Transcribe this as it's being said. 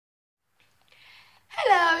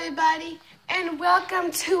everybody, and welcome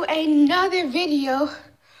to another video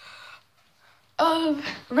of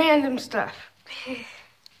random stuff.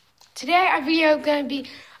 Today our video is going to be,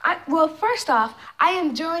 well, first off, I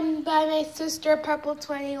am joined by my sister Purple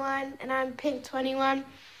 21 and I'm Pink 21,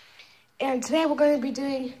 and today we're going to be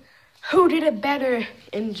doing who did it better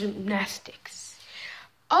in gymnastics.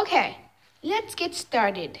 Okay, let's get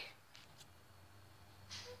started.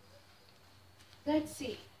 Let's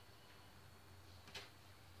see.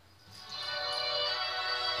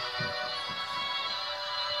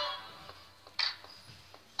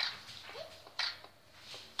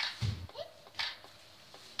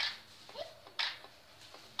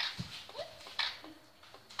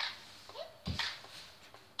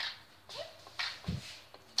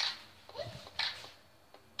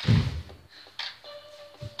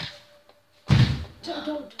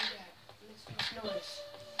 Don't do that. It makes too much noise.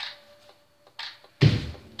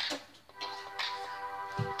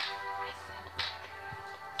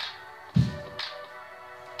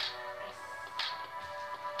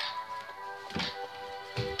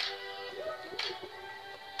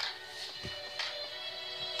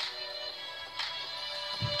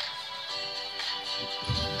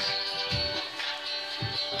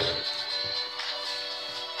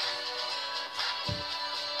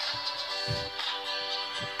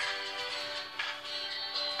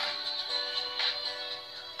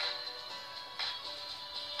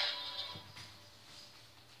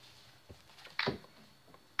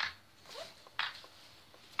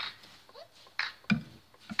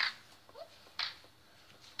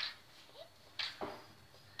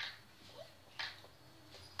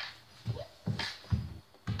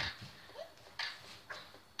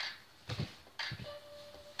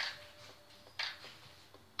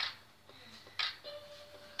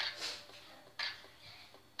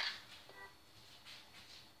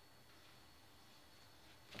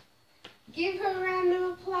 Give her a round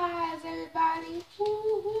of applause, everybody.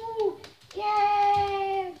 Woo-hoo.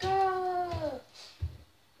 Yeah, go.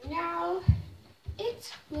 Now,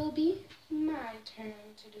 it will be my turn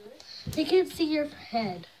to do it. They can't see your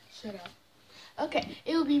head. Shut up. Okay,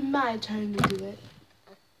 it will be my turn to do it.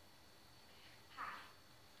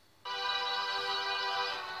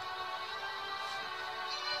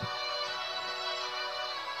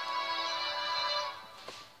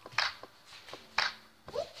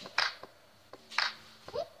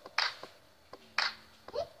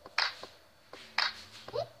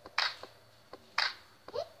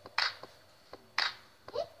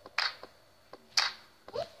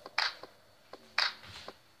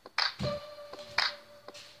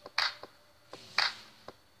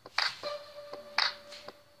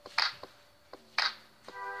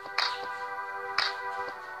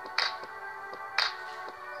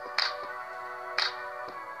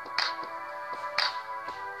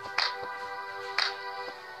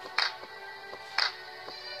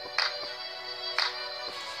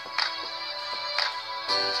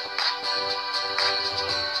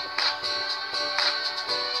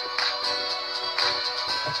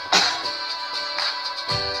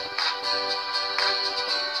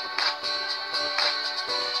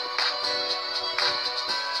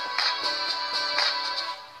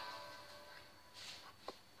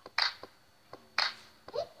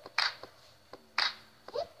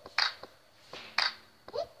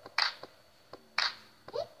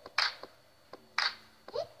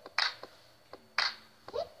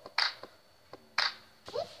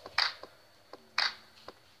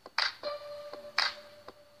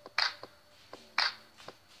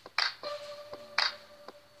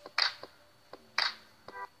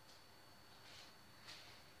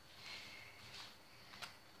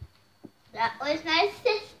 That was my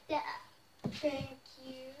sister. Thank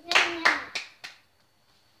you.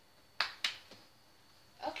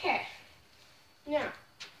 Okay. Now,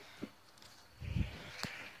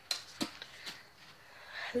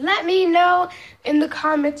 let me know in the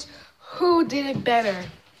comments who did it better.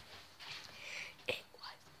 It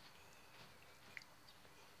was.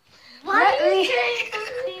 Why are you saying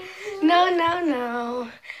something? No.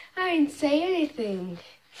 I didn't say anything.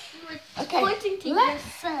 You were Okay, pointing to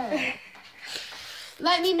yourself.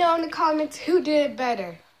 Let me know in the comments who did it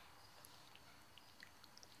better.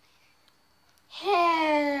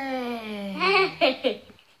 Hey.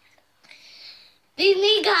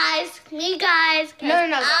 Me guys. No.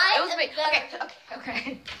 It was me.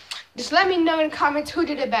 Okay. Just let me know in the comments who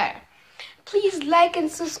did it better. Please like and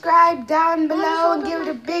subscribe down below and give it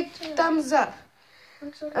a big thumbs up.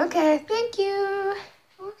 Okay, thank you.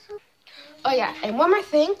 Oh yeah, and one more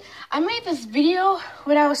thing. I made this video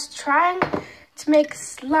when I was trying to make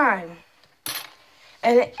slime.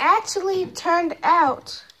 And it actually turned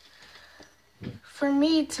out for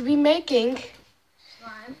me to be making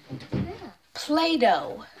Slime. Yeah.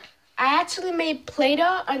 Play-Doh. I actually made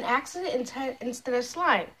Play-Doh on accident instead of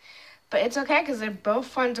slime. But it's okay because they're both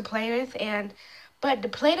fun to play with. But the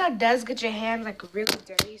Play-Doh does get your hands like really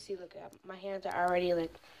dirty. See, look, my hands are already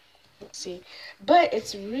like, let's see. But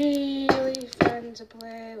it's really fun to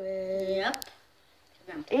play with. Yep.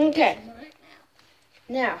 Okay.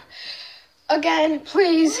 Now, again,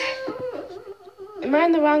 please. Am I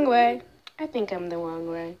in the wrong way? I think I'm the wrong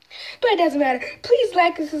way. But it doesn't matter. Please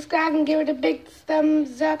like and subscribe and give it a big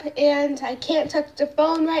thumbs up. And I can't touch the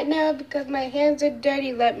phone right now because my hands are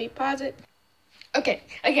dirty. Let me pause it. Okay,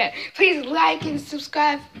 again, please like and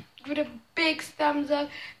subscribe. Give it a big thumbs up.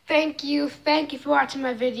 Thank you. Thank you for watching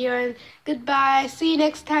my video. And goodbye. See you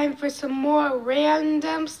next time for some more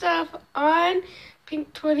random stuff on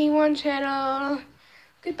Pink 21 channel.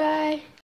 Goodbye.